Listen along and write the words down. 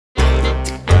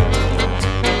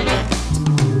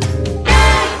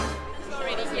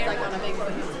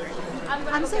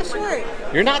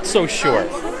You're not so short.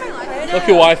 Look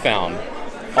who I found.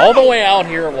 All the way out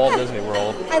here at Walt Disney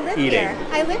World I live eating. here.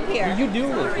 I live here. You do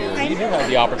live here. I You do know. have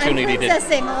the opportunity I'm to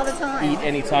princessing all the time. eat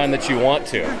anytime that you want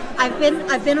to. I've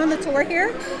been on the tour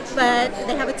here, but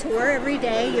they have a tour every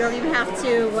day. You don't even have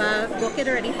to book it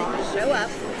or anything. Just show up.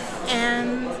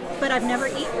 But I've never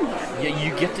eaten here. Yeah,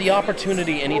 you get the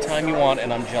opportunity anytime you want,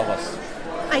 and I'm jealous.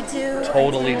 I do.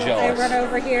 Totally I do. jealous. I run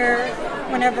over here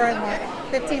whenever I want.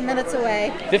 15 minutes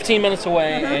away. 15 minutes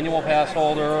away, annual pass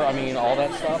holder, I mean, all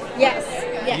that stuff. Yes.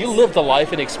 Yes. You live the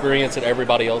life and experience that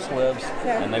everybody else lives,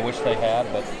 Yeah. and they wish they had,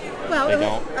 but Well, they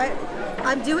don't.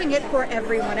 I'm doing it for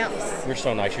everyone else. You're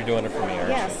so nice. You're doing it for me, aren't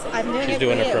you? Yes, I'm doing She's it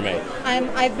doing for it you. for me.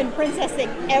 I've been princessing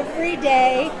every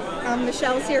day.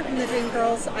 Michelle's here from the Dream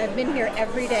Girls. I've been here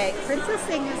every day.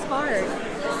 Princessing is hard.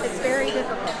 It's very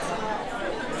difficult.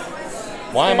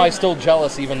 Why am I still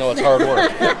jealous even though it's hard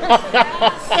work?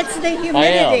 It's the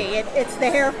humidity. It's the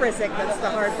hair frizzing that's the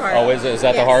hard part. Oh, is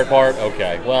that the Yes. hard part?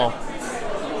 Okay. Well,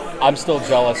 I'm still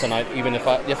jealous, and even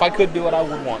if I could do it, I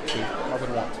would want to. I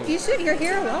would want to. You should. You're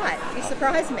here a lot. You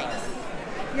surprise me.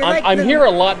 You're I'm here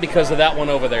a lot because of that one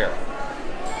over there.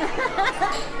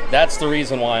 That's the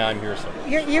reason why I'm here so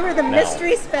much. You were the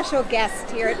mystery special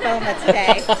guest here at Boma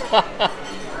today.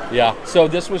 Yeah. So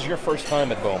this was your first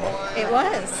time at Boma. It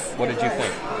was. What did you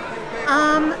think?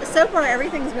 So far,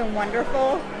 everything's been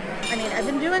wonderful. I mean, I've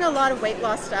been doing a lot of weight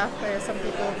loss stuff. Some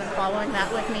people have been following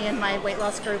that with me in my weight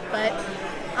loss group, but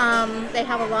they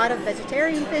have a lot of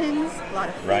vegetarian things, a lot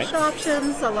of fish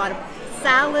options, a lot of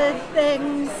salad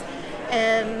things,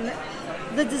 and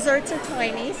the desserts are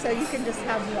tiny, so you can just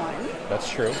have one. That's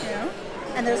true. You know?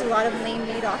 And there's a lot of lean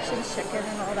meat options, chicken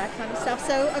and all that kind of stuff.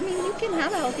 So, I mean, you can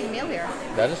have a healthy meal here.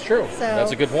 That is true. So,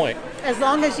 that's a good point. As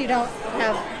long as you don't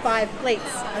have 5 plates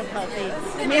of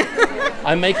healthy meal.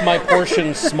 I make my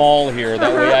portions small here.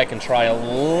 That way I can try a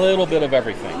little bit of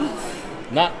everything.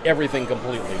 Not everything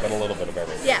completely, but a little bit of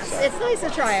everything. Yes, so. it's nice to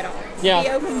try it all. Yeah. Be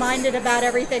open-minded about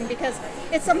everything because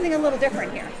it's something a little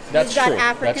different here. That's You've got true.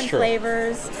 African That's true.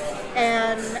 flavors,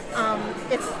 and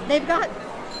they've got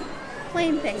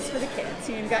plain things for the kids.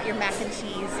 You've got your mac and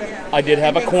cheese. I did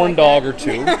have a corn dog or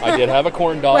two. I did have a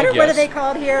corn dog, What are they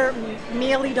called here?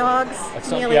 Mealy dogs?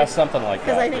 Yeah, something like that.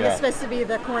 Because I think yeah. it's supposed to be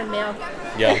the corn meal.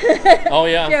 Yeah. Oh,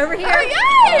 yeah. You're over here?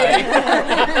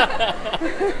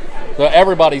 So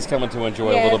everybody's coming to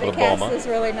enjoy a little bit of the Boma. cast is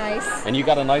really nice. And you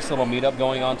got a nice little meetup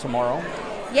going on tomorrow?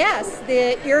 Yes,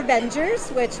 the Ear Avengers,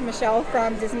 which Michelle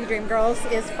from Disney Dream Girls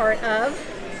is part of.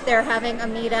 They're having a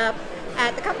meetup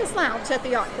at the Compass Lounge at the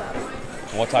Yacht Club.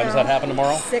 And what time does that happen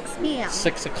tomorrow? 6 p.m.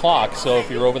 6 o'clock. So if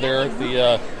you're over there at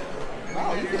the...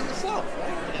 Wow, you did it yourself.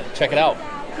 check it out.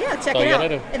 Yeah, check So it you out.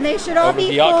 gotta do. And they should all Over to be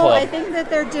the Yacht full. Club. I think that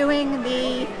they're doing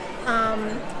the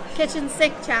kitchen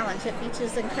sink challenge at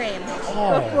Beaches and Cream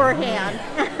beforehand.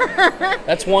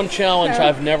 That's one challenge So-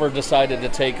 I've never decided to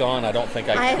take on. I don't think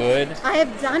I could. I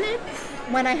have done it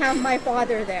when I have my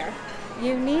father there.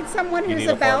 You need someone You who's need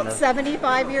a about partner.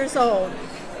 75 years old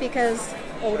because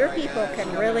older people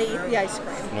can really eat the ice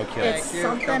cream. No kidding. It's Thank you.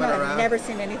 something Coming I've around. never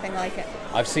seen anything like it.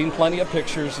 I've seen plenty of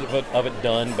pictures of it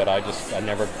done, but I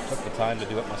never took the time to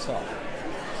do it myself.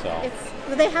 So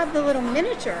They have the little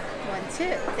miniature one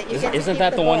too that you get to isn't keep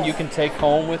that the one ball. you can take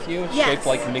home with you? Yes. Shaped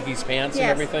like Mickey's pants and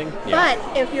Yes. everything? But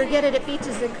if you get it at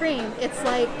Beaches and Cream, it's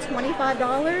like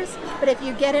 $25. But if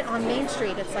you get it on Main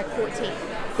Street, it's like $14.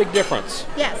 Big difference.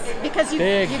 Yes, because you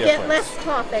Big get difference. less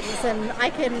toppings, and I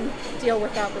can deal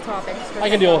without the toppings. for I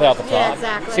can deal without the $10. top. Yeah,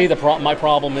 exactly. See, my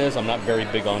problem is I'm not very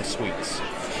big on sweets.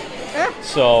 Ah,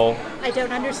 So I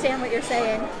don't understand what you're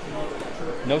saying.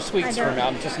 no sweets for don't. me.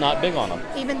 I'm just not big on them.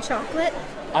 Even chocolate?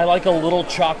 I like a little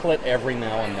chocolate every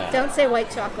now and then. Don't say white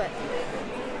chocolate.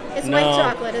 It's No. white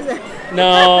chocolate, is it?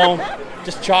 No,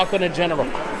 just chocolate in general.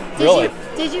 Really.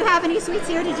 Did you have any sweets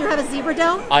here? Did you have a zebra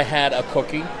dough? I had a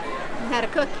cookie You had a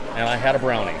cookie and I had a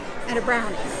brownie, and a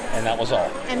brownie, and that was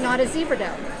all. and not a zebra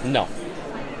dough. No,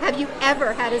 Have you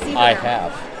ever had a zebra I dough?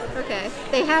 have. Okay.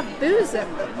 They have booze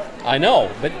in them. I know,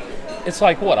 but it's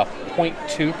like what, a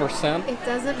 0.2%? It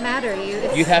doesn't matter.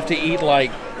 You'd have to eat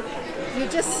like You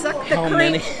just suck the How cream.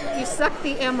 many? You suck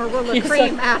the Amarilla You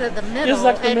cream suck- out of the middle.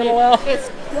 suck the and middle out? It's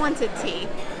quantity.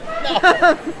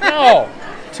 no,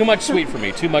 too much sweet for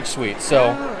me. Too much sweet. All So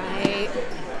right.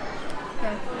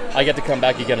 I get to come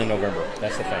back again in November.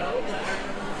 That's the thing.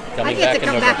 I Coming get to in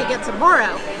come back November. again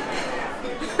tomorrow.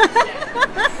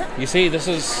 You see, this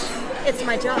is It's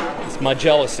my job. it's my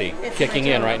jealousy It's kicking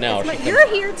my in job. right now. It's my- She You're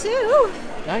here too.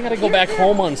 I got to go you're back here.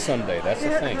 home on Sunday. That's the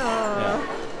You're- thing. Aw.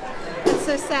 Yeah. It's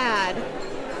so sad.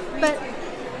 But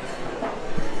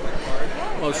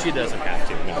Well, she doesn't have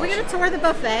to. No. are we going to tour the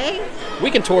buffet? We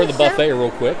can tour the So- buffet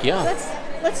real quick. Yeah. Let's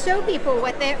let's show people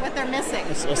what they're missing.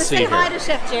 Let's see say hi here. to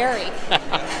Chef Jerry.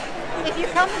 If you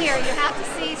come here, you have to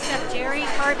see Chef Jerry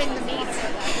carving the meats.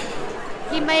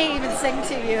 He may even sing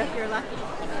to you if you're lucky.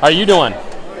 How are you doing?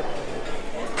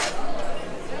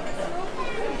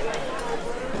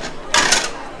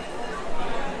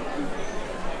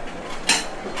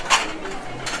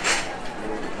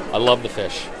 I love the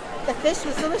fish. The fish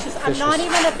was delicious. I'm Fish not was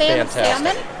even a fan fantastic. of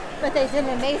salmon, but they did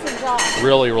an amazing job.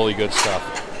 Really, really good stuff.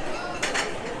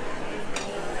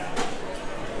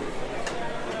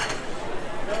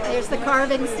 There's the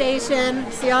carving station.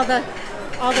 See all the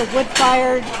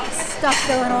wood-fired stuff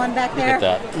going on back there. Look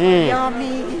at that. Mm.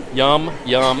 Yummy. Yum,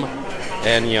 yum,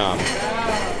 and yum.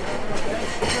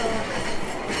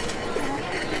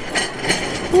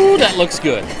 Ooh, that looks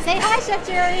good. Say hi, Chef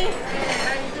Jerry.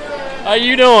 How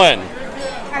you doing?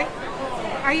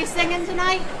 Are you singing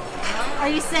tonight? Are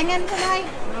you singing tonight?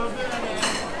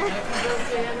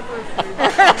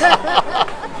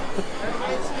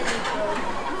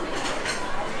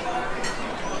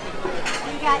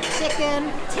 We got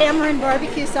chicken, tamarind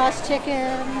barbecue sauce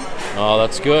chicken. Oh,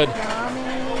 that's good.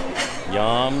 Yummy.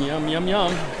 Yum, yum, yum,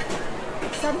 yum.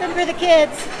 Something for the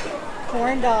kids.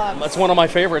 Corn dogs. That's one of my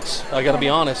favorites. I got to be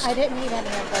honest. I didn't eat any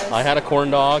of those. I had a corn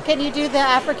dog. Can you do the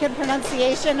African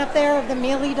pronunciation up there of the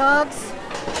mealy dogs?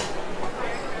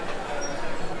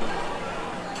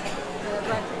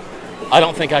 I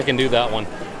don't think I can do that one.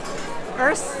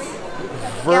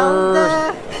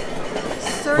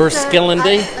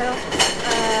 Verskillende?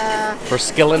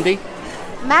 Verskillende?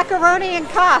 Macaroni and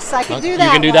Kos. I can do that.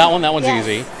 You can do that one? That one's Yes.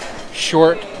 easy.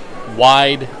 Short,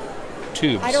 wide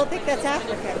tubes. I don't think that's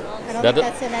African. I don't That think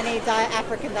that's in any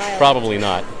African dialect. Probably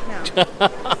not. No.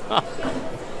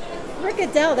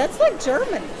 Fricadelle. That's like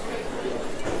German.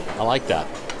 I like that.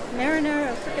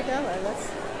 Marinara fricadella.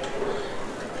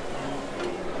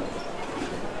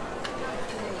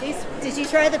 Did you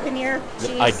try the paneer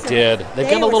cheese? I did. They've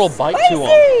got a were little bite to them.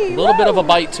 spicy! A little bit of a Woo!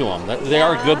 bite to them. They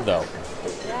are good though.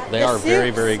 They The are very,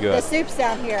 soups- very good. The soups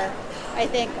down here, I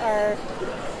think,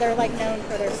 they're like known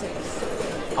for their soups.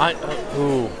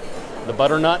 The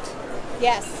butternut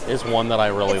Yes. is one that I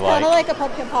really It's like. kind of like a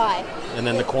pumpkin pie. And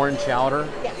then the corn chowder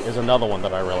Yes. is another one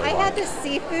that I really I like. had the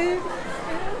seafood.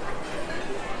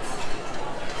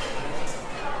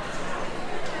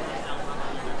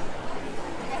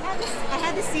 I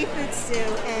had the seafood stew,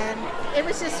 and it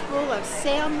was just full of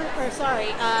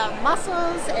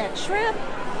mussels and shrimp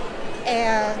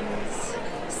and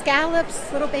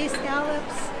scallops, little bay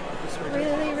scallops.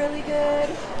 Really, really good.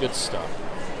 Good stuff.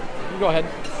 You go ahead.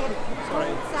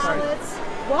 Salads,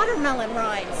 watermelon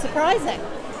rind. Surprising.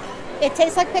 It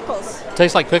tastes like pickles.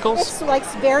 Tastes like pickles? It's like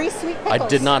very sweet pickles. I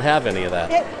did not have any of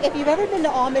that. If you've ever been to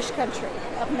Amish country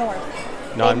up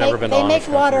north, No, I've never been to They Amish make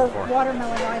country before.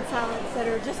 watermelon rind salads that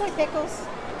are just like pickles.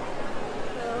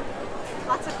 So,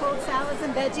 lots of cold salads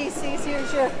and veggies. See,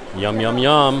 here's your Yum, yum,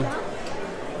 yum.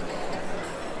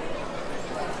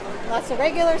 Lots of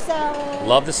regular salad.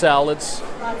 Love the salads.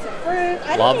 Lots of fruit.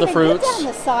 I Love the didn't even fruits. get down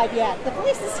the side yet. The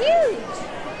place is huge.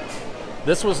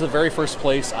 This was the very first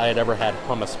place I had ever had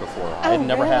hummus before. I Oh, had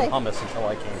never had really? hummus until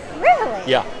I came here. Really?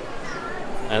 Yeah.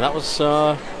 And that was,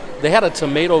 they had a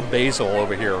tomato basil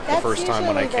over here the That's first time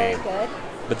when I usually very came. good.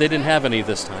 But they didn't have any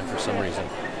this time for some reason.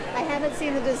 I haven't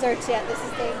seen the desserts yet. This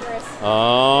is dangerous.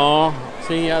 Oh,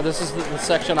 see, yeah, this is the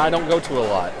section I don't go to a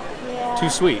lot. Yeah. Too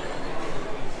sweet. Too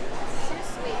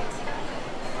sweet.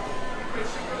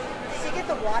 Did you get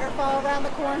the waterfall around the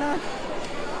corner?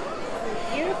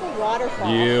 Beautiful waterfall.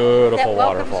 Beautiful that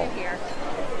welcomes waterfall. you here.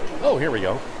 Oh, here we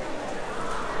go.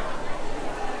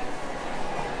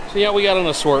 So yeah, we got an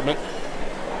assortment.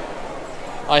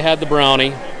 I had the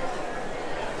brownie.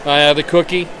 I had the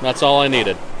cookie. That's all I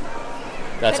needed.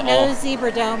 That's But all. no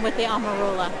zebra dome with the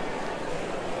amarula.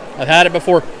 I've had it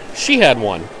before. She had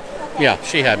one. Okay. Yeah,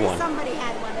 she had one. Somebody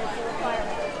had one as a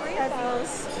requirement.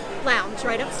 Gazzo's Lounge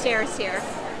right upstairs here.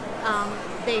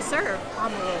 They serve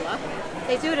amarula.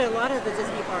 They do it at a lot of the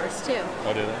Disney bars too.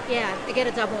 Oh, do they? Yeah, they get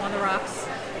a double on the rocks.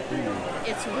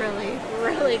 It's really,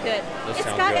 really good. This It's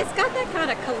sounds got good. it's got that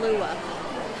kind of Kahlua.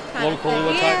 Little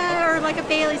Kahlua type? Yeah, or like a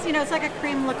Bailey's. You know, it's like a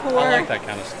cream liqueur. I like that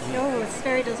kind of stuff. Oh, it's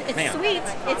very delicious. It's Man. sweet.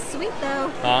 It's sweet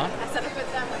though. Huh?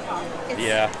 It's,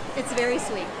 Yeah. It's very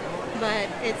sweet, but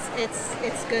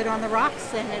it's good on the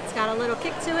rocks, and it's got a little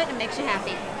kick to it, and makes you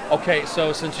happy. Okay,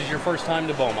 so since it's your first time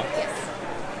to Boma, Yes.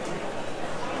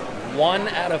 1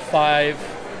 out of 5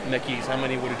 Mickeys, how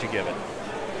many would you give it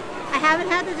I haven't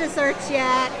had the desserts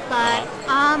yet, but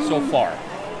so far?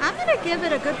 I'm gonna give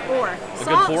it a good 4. A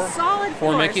good 4? Solid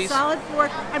 4 4. Mickeys? Solid 4.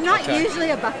 I'm not Okay. usually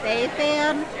a buffet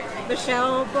fan,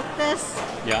 Michelle booked this.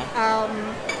 Yeah.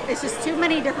 It's just too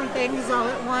many different things all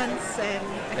at once,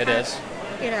 and It is.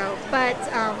 You know,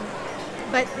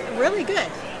 but really good,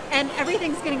 and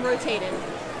everything's getting rotated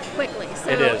quickly. So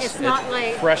It is. it's not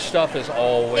like fresh stuff is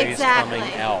always coming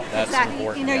out. That's exactly.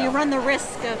 important. You know, yeah. you run the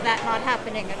risk of that not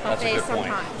happening at That's a buffets good point.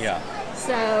 sometimes. Yeah.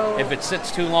 So If it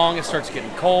sits too long, it starts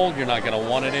getting cold. You're not going to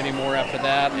want it anymore after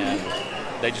that, and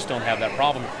they just don't have that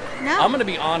problem. No. I'm going to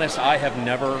be honest. I have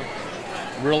never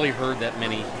really heard that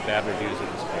many bad reviews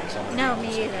of this place. I'm gonna no, be me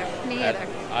honest. either. Me That- either.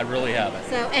 I really haven't.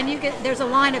 So, and there's a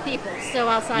line of people still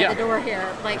outside Yeah. the door here.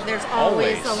 Like, there's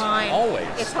always a line. Always.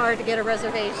 It's hard to get a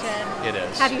reservation. It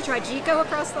is. Have you tried Chico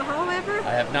across the hall ever?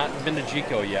 I have not been to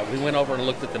Chico yet. We went over and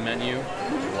looked at the menu.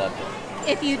 Loved it.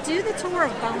 If you do the tour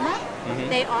of Boma,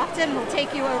 they often will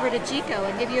take you over to Chico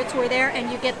and give you a tour there,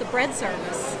 and you get the bread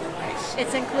service. Nice.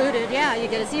 It's included, yeah. You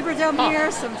get a zebra dome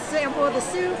here, some sample of the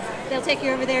soup. They'll take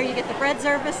you over there. You get the bread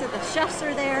service, and the chefs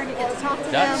are there, and you get to talk to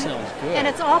them. That sounds good. And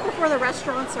it's all before the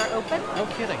restaurants are open. No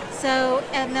kidding. So,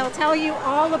 and they'll tell you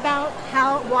all about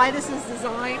why this is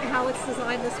designed, how it's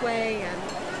designed this way, and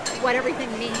what everything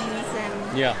means,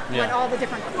 and Yeah, yeah. what all the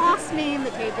different cloths mean.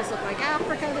 The tables look like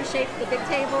Africa. They're shaped, the big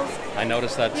tables. I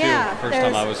noticed that too. Yeah, First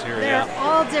time I was here. There's Yeah.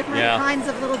 all different Yeah. kinds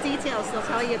of little details they'll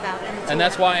tell you about. And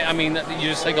that's why, I mean, you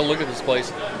just take a look at this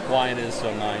place, why it is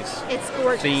so nice. it's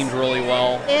gorgeous. Themed really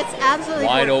well. It's absolutely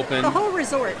Wide gorgeous. open. The whole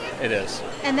resort. It is.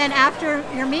 And then after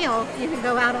your meal, you can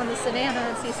go out on the savannah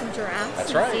and see some giraffes That's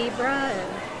and right. zebra and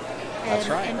That's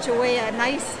right. enjoy a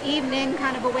nice evening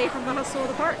kind of away from the hustle of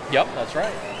the park. Yep, that's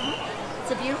right.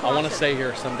 It's a beautiful I want to option. stay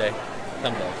here someday.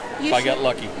 Someday. You If I should- get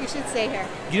lucky. You should stay here.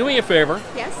 You do me a favor,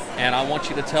 Yes. and I want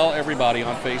you to tell everybody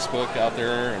on Facebook out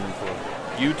there and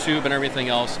for YouTube and everything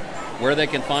else where they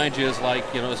can find you, as like,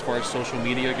 you know, as far as social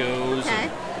media goes. Okay.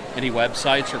 And any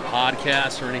websites or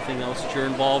podcasts or anything else that you're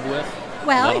involved with.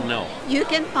 Well, let them know. you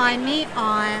can find me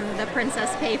on the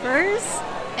Princess Papers,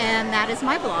 and that is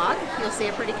my blog. You'll see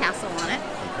a pretty castle on it.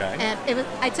 Okay. And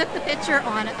I took the picture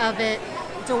of it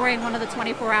during one of the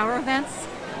 24-hour events.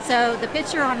 So the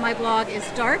picture on my blog is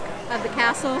dark of the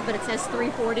castle, but it says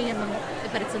 3:40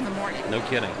 but it's in the morning. No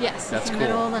kidding. Yes, That's it's in cool. the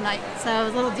middle of the night. So a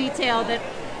little detail that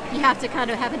you have to kind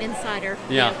of have an insider.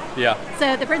 Yeah, yeah.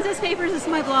 So the Princess Papers is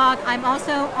my blog. I'm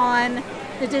also on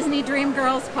the Disney Dream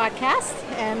Girls podcast,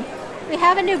 and we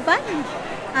have a new button.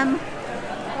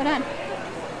 Hold on.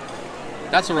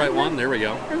 That's the right one. There we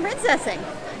go. I'm princessing.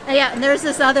 Yeah, and there's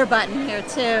this other button here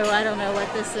too. I don't know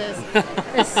what this is.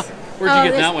 Where'd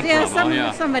you get that one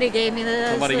from? Somebody gave me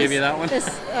this. Somebody gave you that one?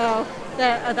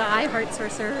 The iHeart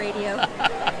Sorcerer Radio.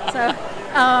 So,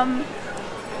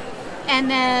 and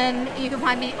then you can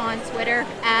find me on Twitter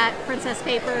at Princess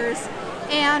Papers,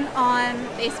 and on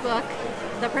Facebook,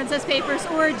 The Princess Papers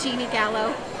or Jeannie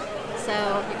Gallo. So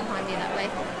you can find me that way.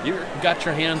 You got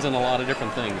your hands in a lot of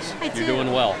different things. I do. You're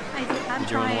doing well. I'm You're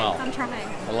trying. doing well. I'm trying.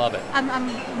 I love it. I'm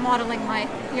modeling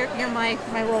you're my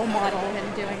role model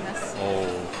in doing this. Oh,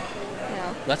 You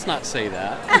know. let's not say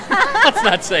that. Let's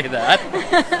not say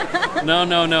that. No.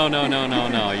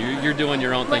 You're doing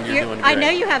your own thing. You're doing great. I know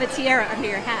you have a tiara under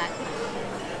your hat.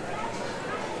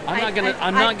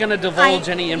 I'm not gonna divulge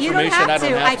any information. You don't have I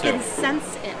don't to. have I to. can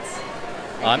sense it.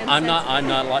 I'm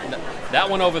not like that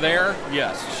one over there.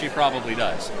 Yes, she probably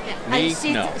does. Yeah.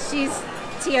 Me, no. She's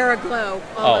tiara glow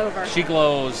all over. She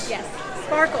glows. Yes,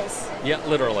 sparkles. Yeah,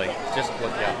 literally. Just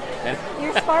look, yeah.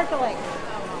 You're sparkling.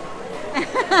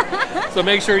 So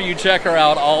make sure you check her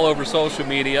out all over social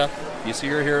media. You see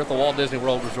her here at the Walt Disney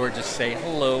World Resort, just say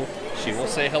hello. She will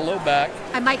say hello back.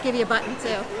 I might give you a button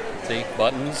too. See,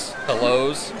 buttons,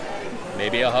 hellos,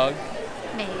 maybe a hug.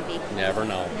 Maybe. Never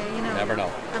know. Yeah, you know. Never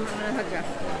know. I'm gonna hug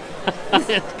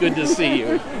you. It's good to see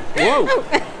you. Whoa!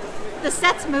 The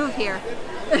sets move here.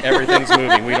 Everything's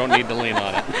moving. We don't need to lean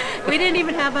on it. We didn't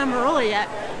even have Amarola yet.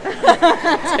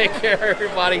 Take care,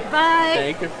 everybody. Bye.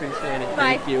 Thank you. Appreciate it.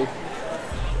 Bye. Thank you.